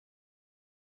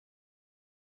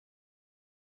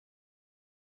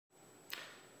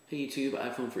Hey YouTube,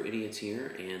 iPhone for Idiots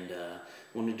here, and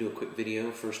wanted to do a quick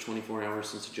video, first 24 hours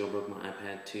since I jailbroke my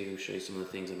iPad to show you some of the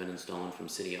things I've been installing from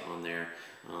Cydia on there,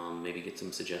 maybe get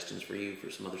some suggestions for you for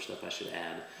some other stuff I should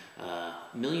add.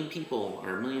 A million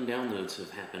downloads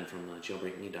have happened from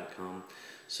jailbreaking.com,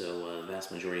 so the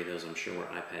vast majority of those I'm sure were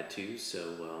iPad 2s,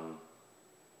 so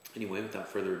anyway, without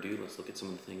further ado, let's look at some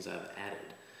of the things I've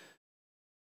added.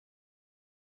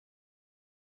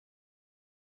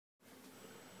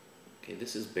 Okay,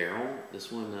 this is Barrel.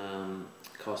 This one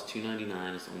costs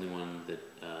 $2.99. It's the only one that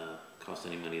costs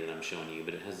any money that I'm showing you,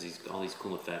 but it has all these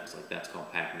cool effects. Like that's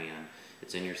called Pac-Man.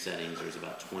 It's in your settings. There's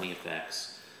about 20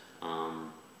 effects.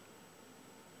 I'm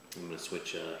going to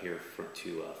switch here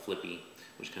to Flippy,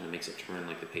 which kind of makes it turn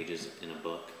like the pages in a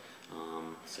book.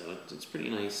 So it's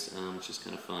pretty nice. It's just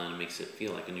kind of fun. It makes it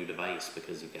feel like a new device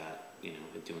because you got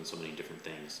it doing so many different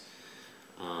things.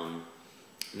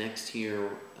 Next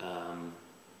here.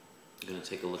 I'm going to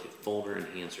take a look at Folder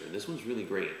Enhancer. This one's really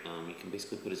great. You can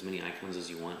basically put as many icons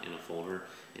as you want in a folder,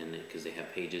 and because they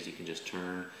have pages you can just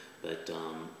turn, but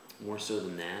more so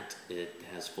than that, it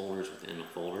has folders within a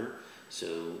folder.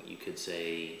 So you could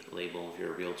say label, if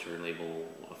you're a realtor, label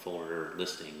a folder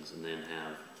listings, and then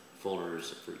have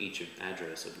folders for each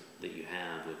address that you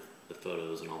have with the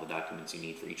photos and all the documents you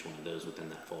need for each one of those within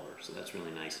that folder. So that's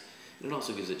really nice. And it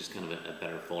also gives it just kind of a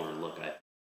better folder look.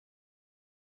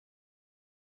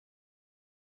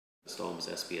 Installed with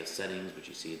SBS settings, which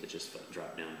you see that just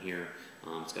drop down here.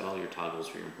 It's got all your toggles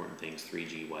for your important things,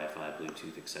 3G, Wi-Fi,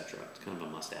 Bluetooth, etc. It's kind of a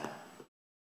must-have.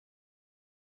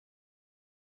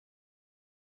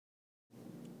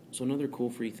 So another cool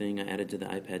free thing I added to the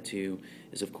iPad 2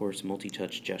 is, of course,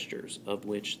 multi-touch gestures, of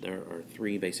which there are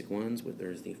 3 basic ones.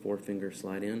 There's the 4-finger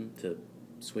slide-in to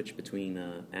switch between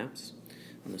apps,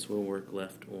 and this will work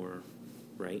left or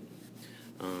right.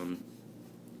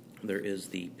 There is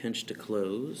the pinch to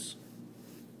close,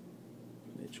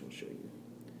 which we'll show you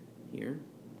here.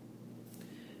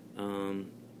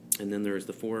 And then there's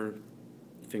the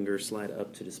 4-finger slide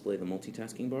up to display the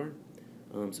multitasking bar.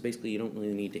 So basically you don't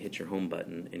really need to hit your home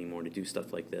button anymore to do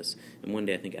stuff like this. And one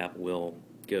day I think Apple will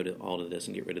go to all of this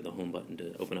and get rid of the home button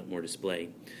to open up more display.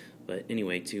 But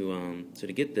anyway, so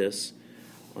to get this,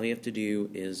 all you have to do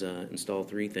is install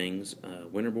 3 things.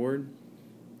 Winterboard.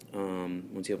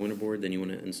 Once you have Winterboard, then you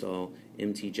want to install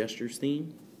MT Gestures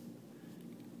theme.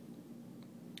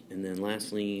 And then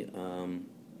lastly,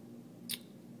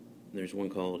 there's one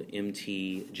called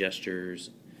MT Gestures,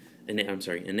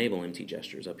 Enable MT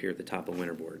Gestures up here at the top of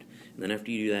Winterboard. And then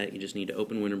after you do that, you just need to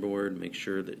open Winterboard, make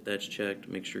sure that that's checked,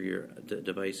 make sure your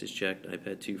device is checked,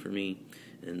 iPad 2 for me,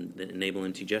 and then enable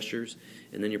MT Gestures.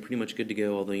 And then you're pretty much good to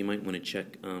go, although you might want to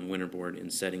check Winterboard in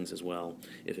settings as well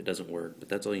if it doesn't work. But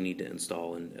that's all you need to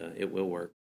install, and it will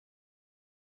work.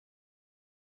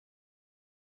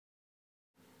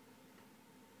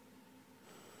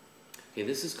 Okay,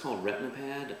 this is called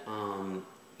RetinaPad.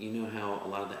 You know how a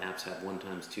lot of the apps have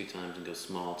 1x, 2x, and go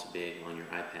small to big on your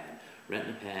iPad.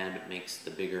 RetinaPad makes the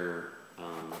bigger,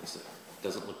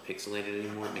 doesn't look pixelated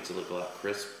anymore. It makes it look a lot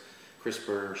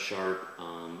crisper, sharp.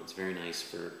 It's very nice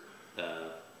for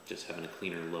just having a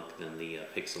cleaner look than the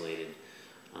pixelated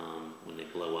when they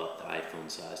blow up the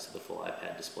iPhone size to the full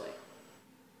iPad display.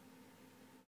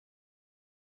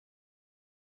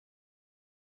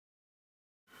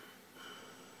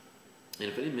 And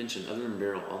if I didn't mention, other than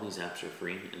Barrel, all these apps are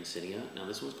free in Cydia. Now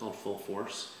this one's called Full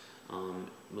Force. A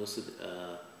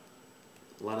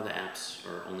lot of the apps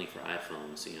are only for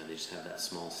iPhones, so they just have that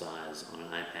small size on an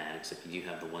iPad, except you do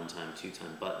have the 1x,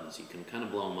 2x buttons. You can kind of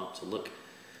blow them up to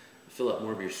fill up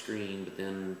more of your screen, but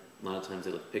then a lot of times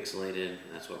they look pixelated, and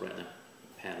that's what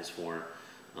RetinaPad is for.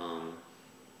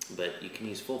 But you can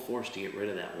use Full Force to get rid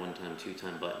of that 1x,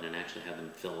 2x button and actually have them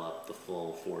fill up the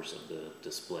full force of the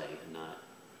display and not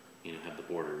have the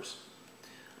borders.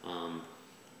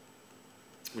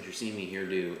 What you're seeing me here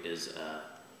do is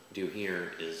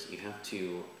you have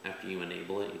to, after you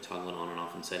enable it, you toggle it on and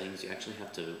off in settings, you actually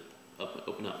have to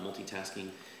open up multitasking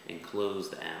and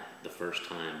close the app the first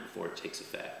time before it takes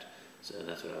effect. So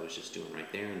that's what I was just doing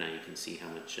right there, and now you can see how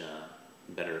much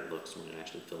better it looks when it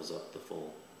actually fills up the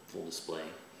full display.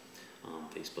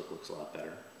 Facebook looks a lot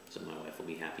better, so my wife will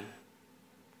be happy.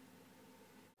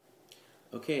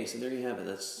 Okay, so there you have it.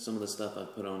 That's some of the stuff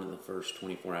I've put on in the first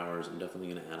 24 hours. I'm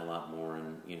definitely going to add a lot more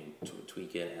and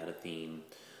tweak it, add a theme.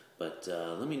 But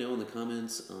let me know in the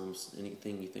comments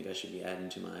anything you think I should be adding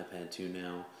to my iPad 2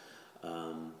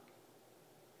 now.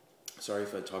 Sorry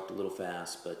if I talked a little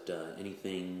fast, but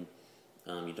anything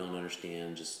you don't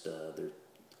understand, just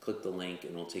click the link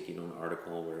and it'll take you to an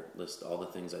article where it lists all the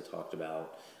things I talked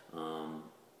about.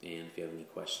 And if you have any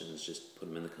questions, just put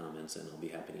them in the comments and I'll be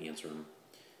happy to answer them.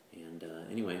 And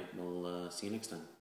anyway, we'll see you next time.